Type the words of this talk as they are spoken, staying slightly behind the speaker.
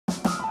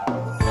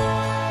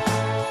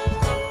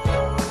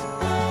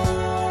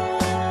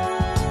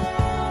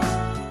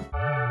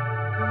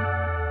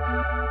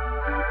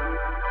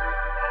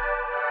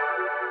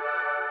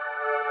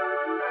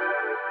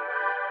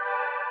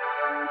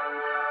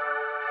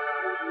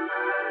Good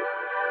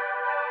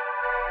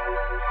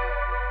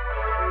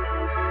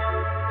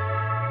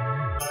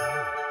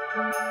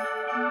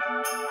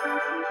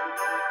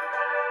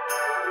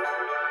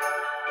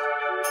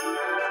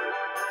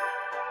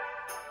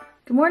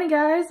morning,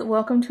 guys.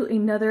 Welcome to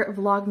another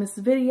Vlogmas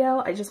video.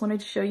 I just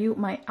wanted to show you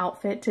my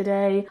outfit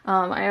today.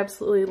 I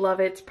absolutely love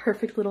it. It's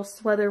perfect little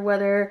sweater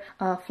weather,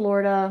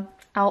 Florida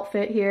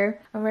outfit here.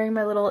 I'm wearing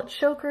my little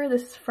choker.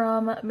 This is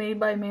from Made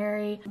by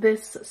Mary.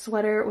 This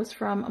sweater was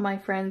from my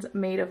friend's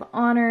Maid of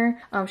Honor.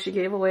 She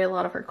gave away a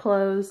lot of her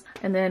clothes,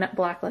 and then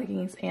black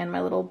leggings and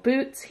my little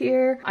boots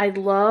here. I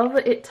love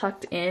it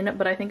tucked in,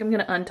 but I think I'm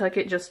gonna untuck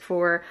it just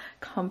for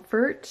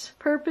comfort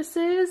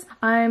purposes.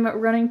 I'm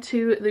running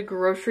to the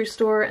grocery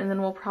store, and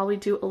then we'll probably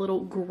do a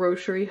little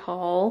grocery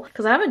haul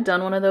because I haven't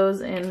done one of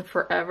those in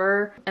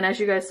forever. And as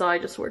you guys saw, I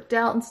just worked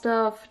out and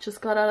stuff, just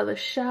got out of the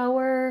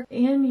shower,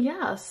 and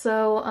yeah,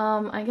 so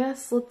I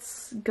guess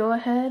let's go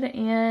ahead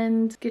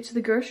and get to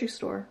the grocery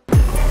store.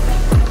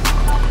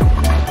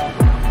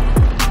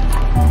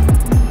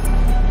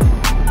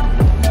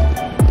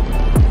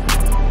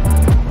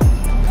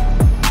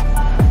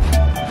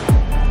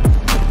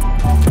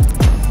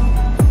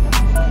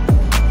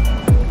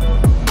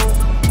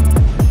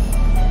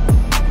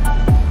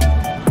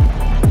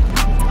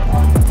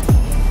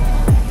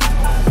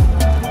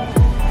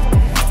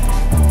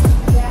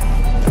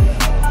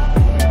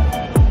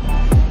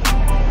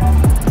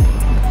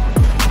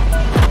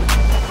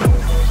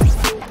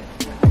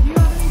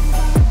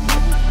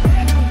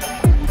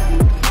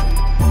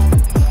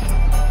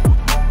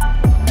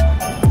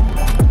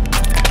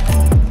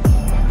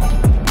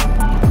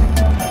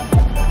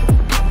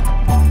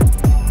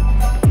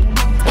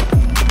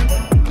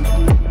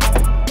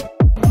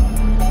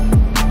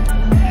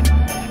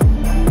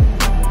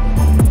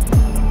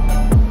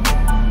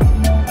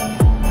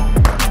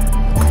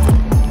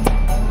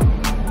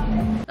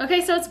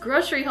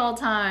 Grocery haul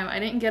time. I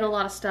didn't get a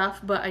lot of stuff,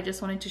 but I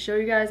just wanted to show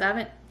you guys. I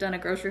haven't done a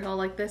grocery haul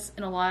like this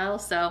in a while,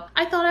 so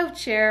I thought I would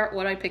share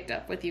what I picked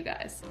up with you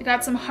guys. I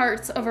got some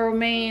hearts of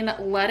romaine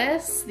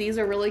lettuce. These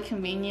are really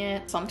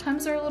convenient.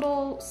 Sometimes they're a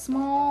little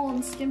small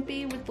and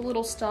skimpy with the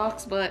little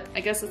stalks, but I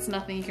guess it's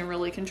nothing you can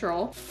really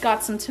control.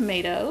 Got some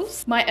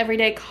tomatoes. My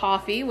everyday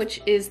coffee,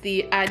 which is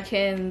the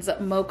Adkins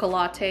Mocha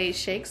Latte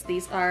shakes.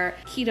 These are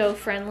keto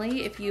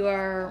friendly if you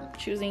are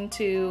choosing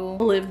to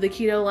live the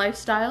keto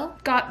lifestyle.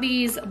 Got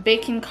these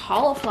bacon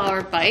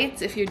cauliflower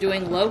bites if you're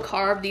doing low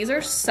carb. These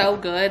are so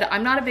good.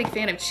 I'm not a big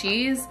fan of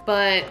cheese,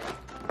 but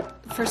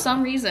for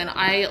some reason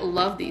I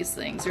love these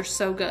things. They're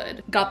so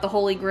good. Got the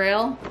Holy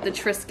Grail, the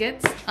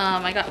Triscuits.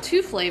 I got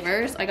two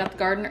flavors. I got the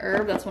garden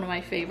herb, that's one of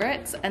my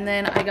favorites, and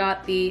then I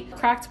got the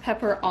cracked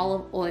pepper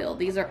olive oil.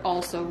 These are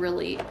also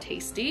really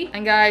tasty.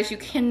 And guys, you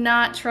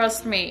cannot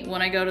trust me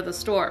when I go to the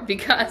store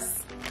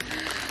because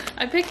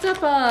I picked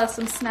up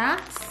some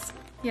snacks.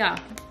 Yeah,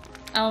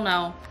 I don't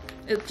know,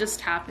 it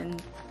just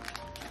happened.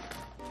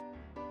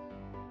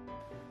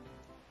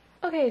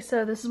 Okay,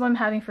 so this is what I'm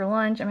having for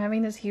lunch. I'm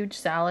having this huge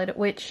salad,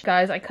 which,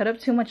 guys, I cut up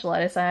too much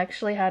lettuce. I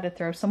actually had to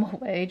throw some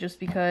away just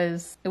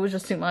because it was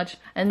just too much.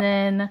 And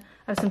then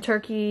I have some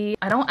turkey.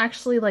 I don't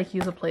actually like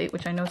use a plate,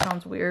 which I know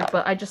sounds weird,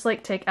 but I just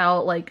like take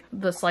out like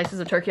the slices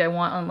of turkey I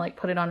want and like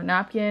put it on a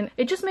napkin.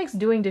 It just makes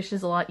doing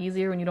dishes a lot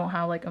easier when you don't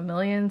have like a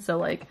million. So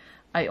like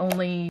I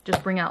only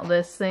just bring out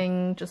this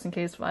thing just in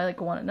case if I like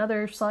want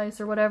another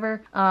slice or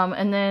whatever.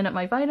 And then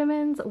my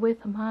vitamins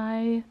with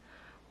my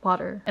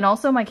water. And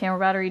also my camera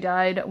battery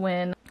died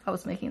when I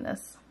was making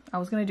this. I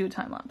was gonna do a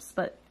time lapse,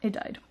 but it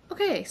died.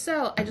 Okay,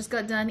 so I just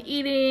got done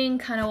eating,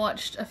 kind of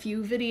watched a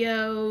few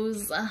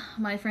videos.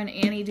 My friend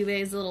Annie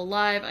Dubé's little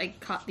live, I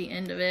caught the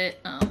end of it.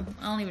 I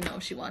don't even know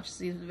if she watches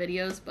these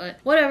videos, but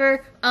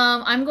whatever.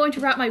 I'm going to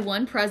wrap my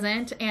one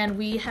present, and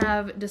we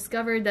have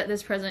discovered that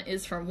this present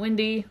is from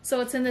Wendy. So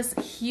it's in this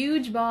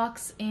huge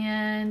box,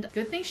 and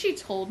good thing she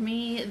told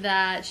me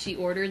that she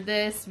ordered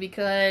this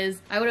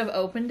because I would have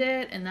opened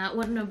it and that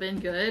wouldn't have been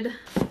good.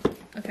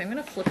 Okay, I'm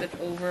gonna flip it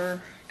over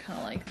kind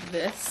of like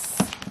this.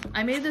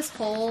 I made this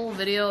whole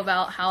video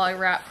about how I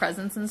wrap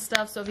presents and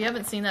stuff, so if you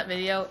haven't seen that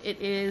video, it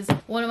is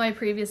one of my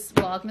previous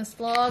Vlogmas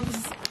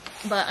vlogs,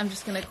 but I'm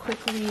just gonna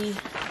quickly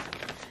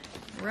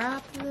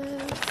wrap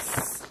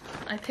this.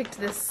 I picked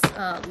this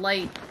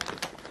light,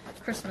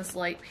 Christmas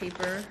light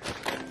paper.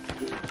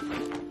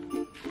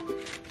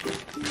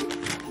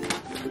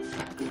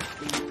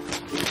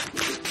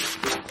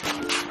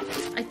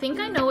 I think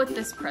I know what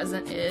this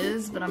present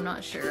is, but I'm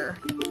not sure.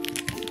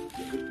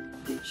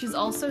 She's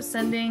also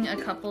sending a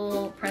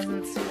couple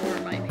presents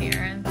for my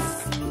parents,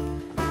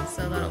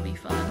 so that'll be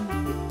fun.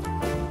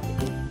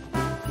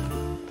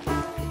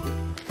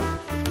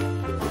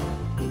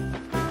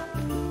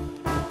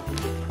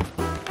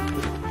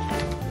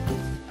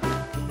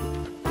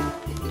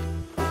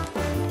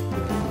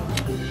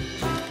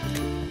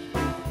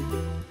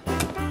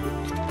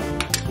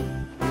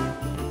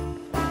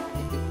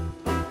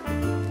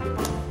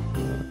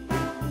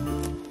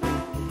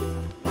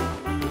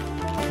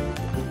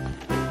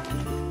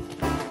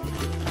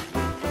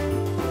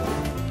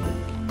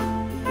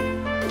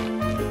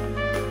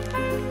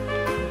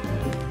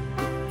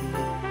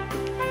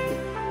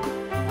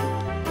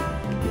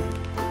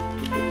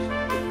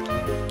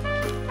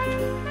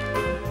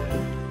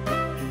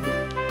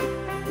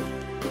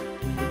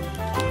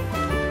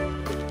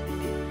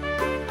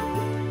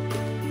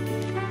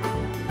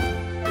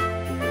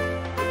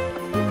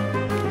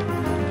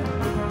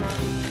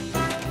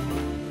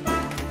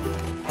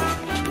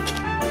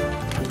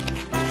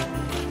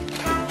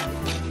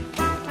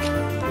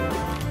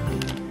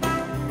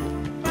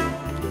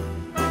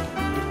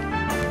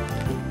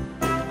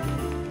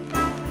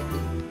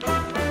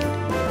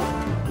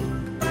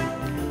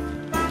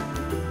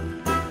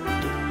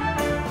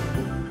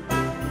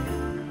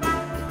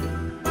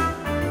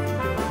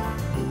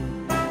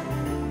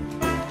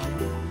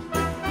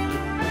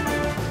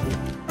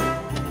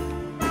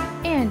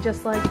 And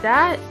just like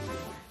that,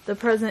 the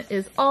present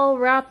is all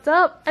wrapped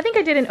up. I think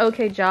I did an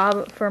okay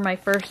job for my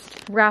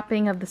first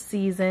wrapping of the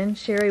season.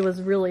 Sherry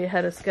was really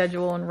ahead of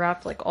schedule and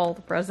wrapped like all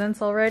the presents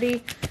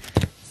already.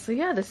 So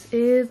yeah, this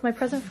is my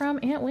present from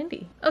Aunt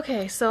Wendy.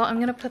 Okay, so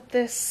I'm gonna put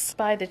this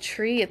by the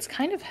tree. It's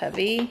kind of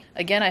heavy.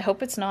 Again, I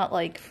hope it's not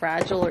like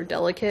fragile or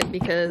delicate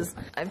because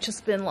I've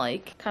just been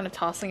like kind of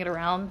tossing it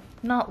around.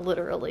 Not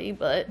literally,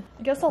 but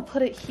I guess I'll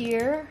put it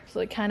here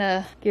so it kind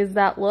of gives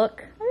that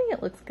look. I think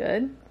it looks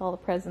good with all the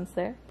presents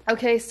there.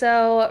 Okay,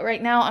 so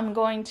right now I'm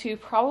going to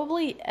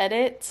probably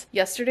edit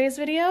yesterday's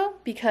video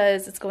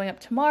because it's going up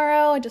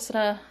tomorrow. I just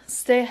want to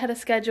stay ahead of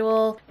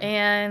schedule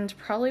and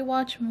probably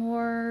watch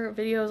more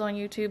videos on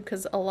YouTube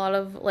because a lot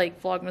of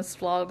like Vlogmas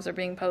vlogs are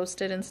being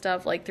posted and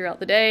stuff like throughout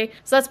the day.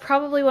 So that's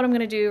probably what I'm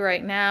going to do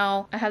right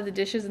now. I have the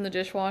dishes in the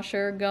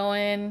dishwasher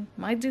going.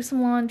 Might do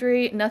some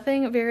laundry.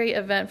 Nothing very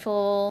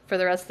eventful for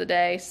the rest of the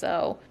day,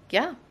 so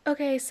yeah.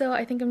 Okay, so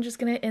I think I'm just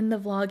gonna end the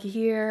vlog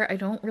here. I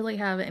don't really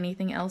have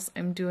anything else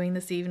I'm doing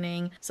this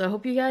evening. So I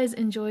hope you guys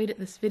enjoyed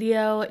this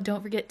video.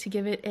 Don't forget to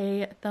give it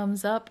a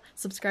thumbs up,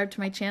 subscribe to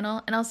my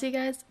channel, and I'll see you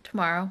guys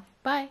tomorrow.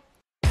 Bye!